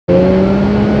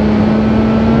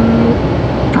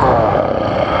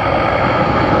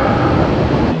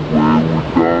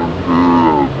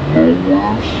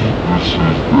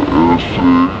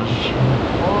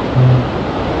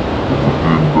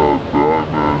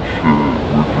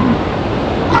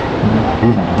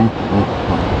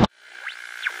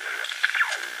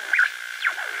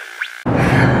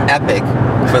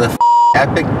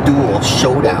epic duel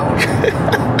showdown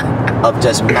of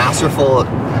just masterful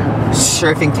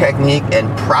surfing technique and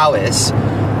prowess,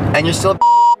 and you're still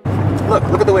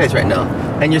look at the waves right now,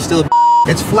 and you're still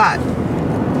it's flat.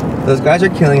 Those guys are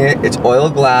killing it. It's oil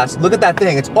glass. Look at that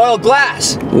thing. It's oil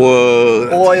glass. Whoa.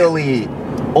 Oily.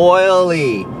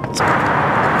 Oily.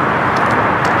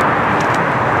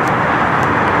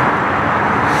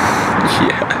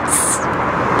 Yes.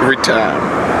 Every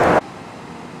time.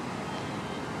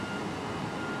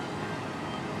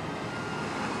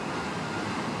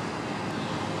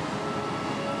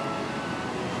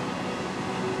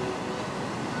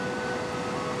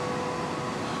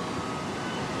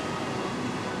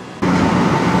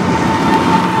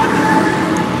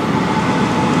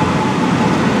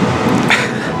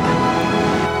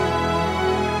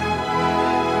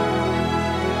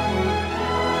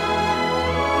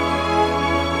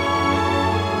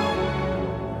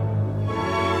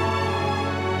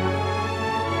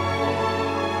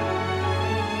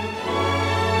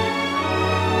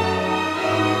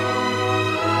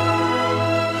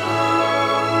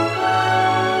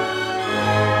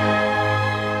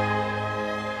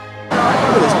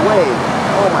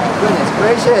 Oh my goodness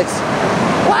gracious!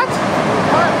 What?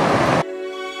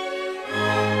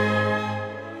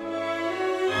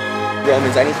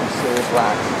 Yeomans, I need some serious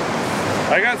wax.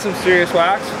 I got some serious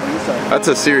wax. That's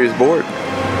a serious board.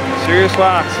 Serious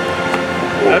wax.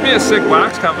 That'd be a sick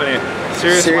wax company.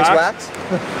 Serious wax?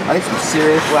 I need some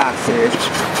serious wax, serious.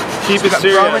 Keep it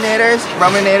serious.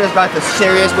 Brominator's got the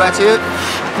serious wetsuit.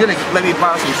 You're gonna let me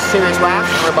borrow some serious wax,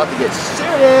 and we're about to get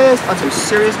serious on some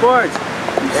serious boards.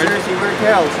 Seriously, weird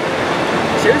tails.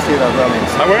 Seriously though, Bromans.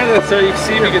 I'm wearing this so you can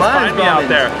see if you can find me out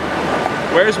there.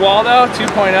 Where's Waldo?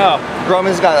 2.0.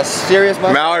 Broman's got a serious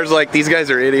mustache. Mallard's like, these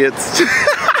guys are idiots.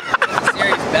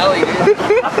 Serious belly, dude.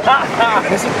 It's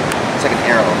like an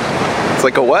arrow. It's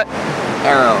like a what?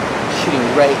 Arrow. Shooting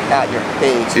right at your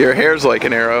face. Your hair's like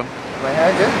an arrow. My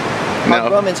hair, dude? No.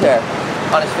 Broman's hair.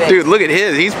 On his face. Dude, look at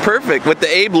his. He's perfect with the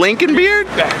Abe Lincoln beard.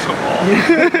 God.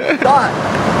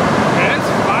 Man, it's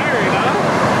fiery, huh?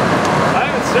 I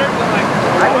haven't surfed in like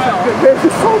a while. This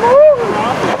is so long.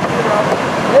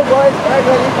 Hey boys, hi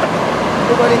buddy.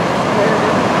 Hey buddy.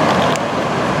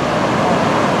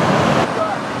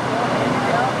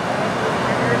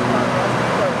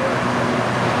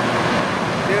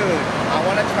 Dude, I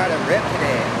want to try to rip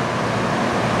today.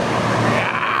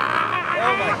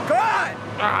 Oh my god!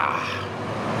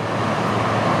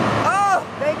 Oh,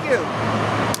 thank you.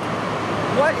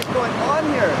 What is going on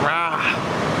here?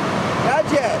 Yeah,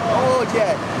 Jett. Oh,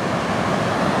 Jett.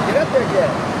 Get up there,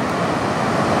 Jett.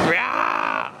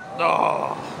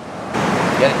 Oh.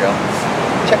 Get it, girl.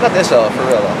 Check out this though, for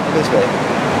real though. Look at this way.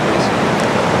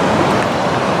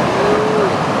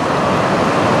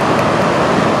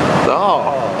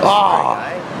 Oh. Oh.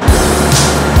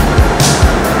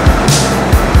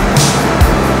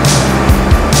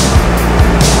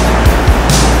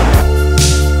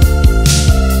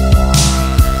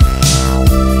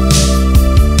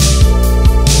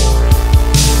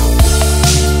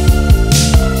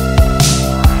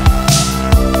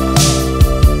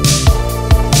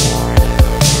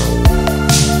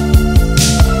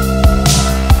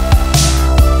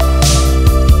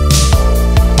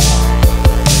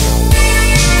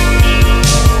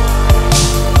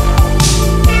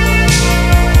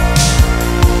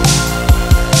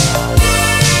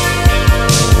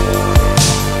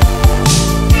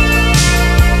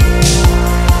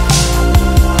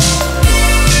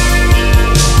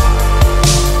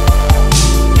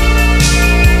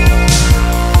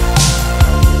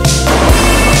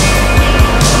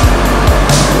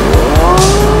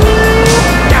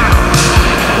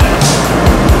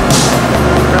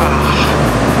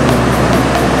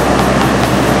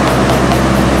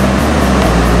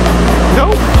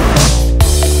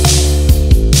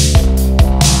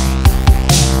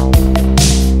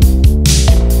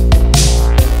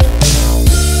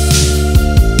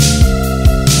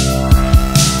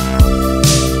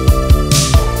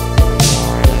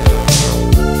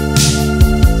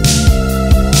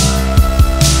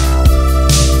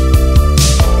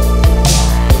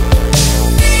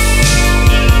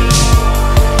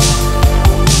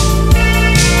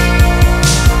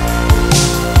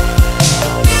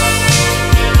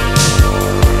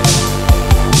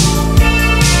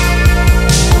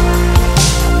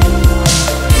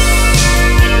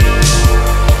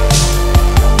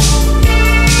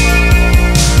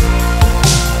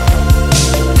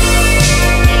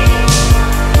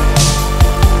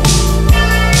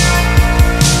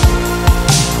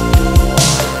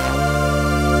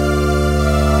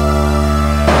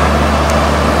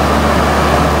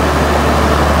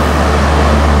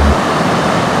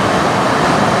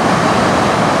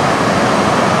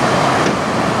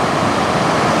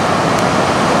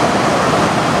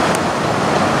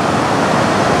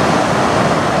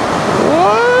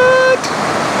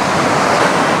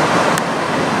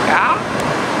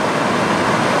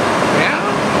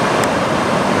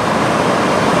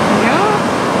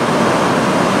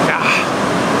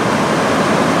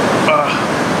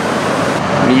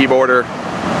 Kneeboarder.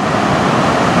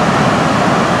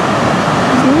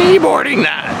 Kneeboarding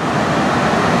that.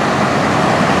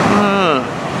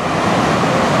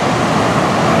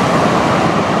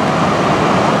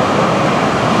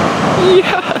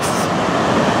 Yes.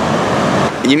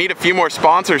 You need a few more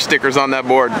sponsor stickers on that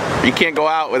board. You can't go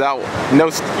out without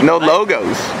no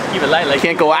logos. Keep it light, like You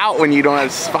can't go out when you don't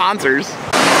have sponsors.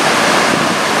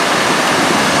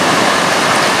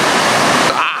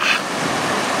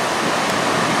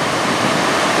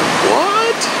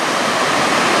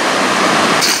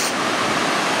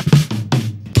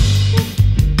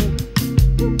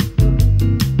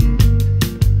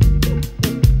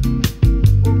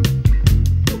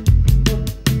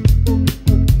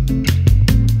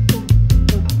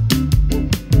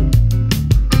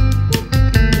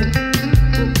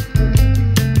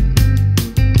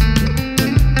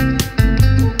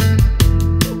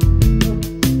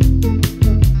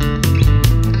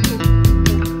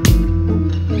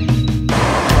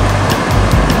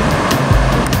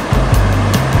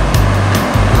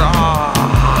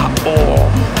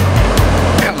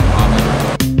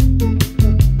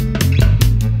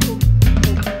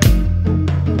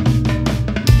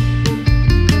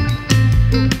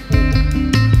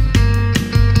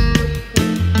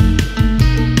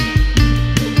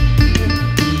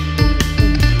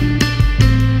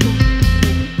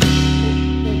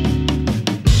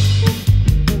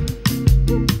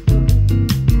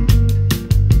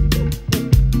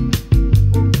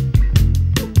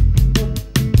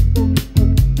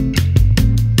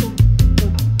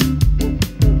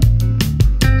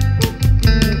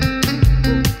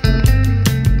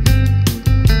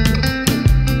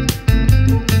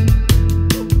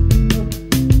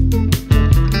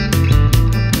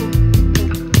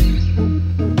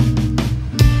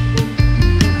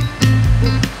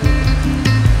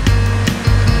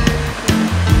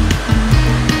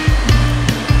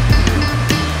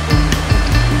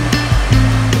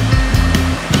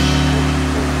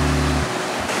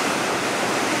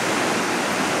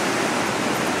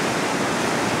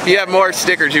 If you have more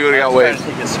stickers, you would have got waves.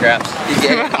 Take the scraps.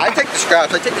 I take the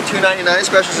scraps. I take the $2.99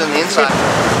 specials on the inside.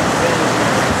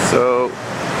 So,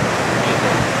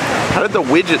 how did the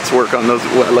widgets work on those?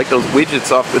 Like those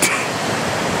widgets off the.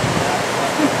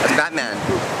 That's Batman.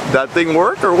 That thing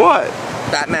work or what?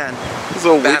 Batman.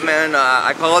 So Batman.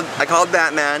 I called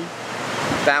Batman.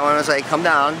 Batman was like, "Come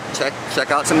down, check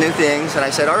out some new things," and I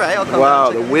said, "All right, I'll come down."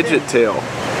 Wow, the widget tail,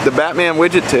 the Batman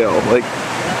widget tail. Like,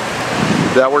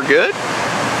 that work good?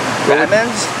 Batman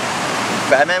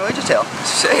widget tail.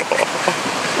 Sick.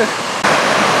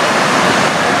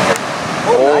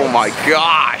 Oh nice. my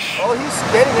gosh. Oh, he's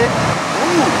getting it.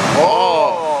 Ooh.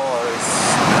 Oh,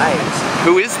 nice.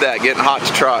 Who is that getting hot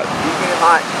to trot? He's getting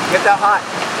hot. Get that hot.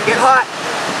 Get hot.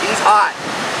 He's hot.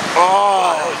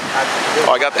 Oh.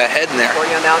 Oh, I got that head in there. 40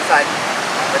 on the outside.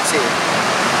 Let's see.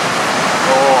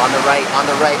 Oh, on the right, on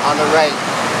the right, on the right.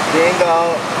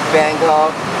 Bingo,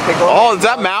 bango. Pickle. Oh, is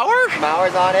that Mauer?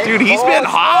 Mauer's on it. Dude, he's been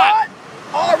hot.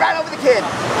 Oh, right over the kid.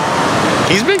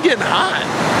 He's been getting hot.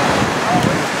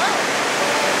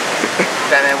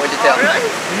 Batman, what'd you tell me?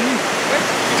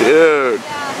 Dude.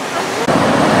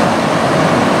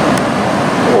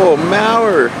 Oh,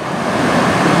 Mauer.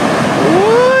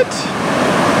 What?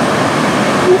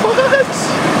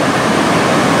 What?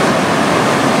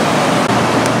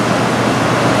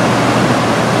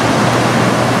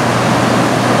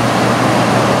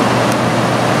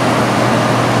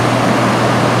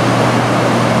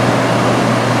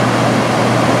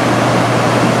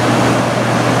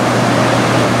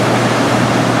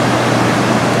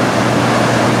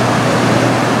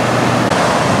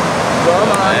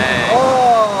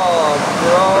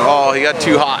 Oh, he got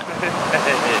too hot.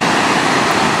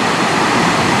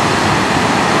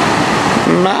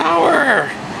 Mauer!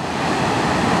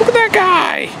 Look at that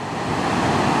guy!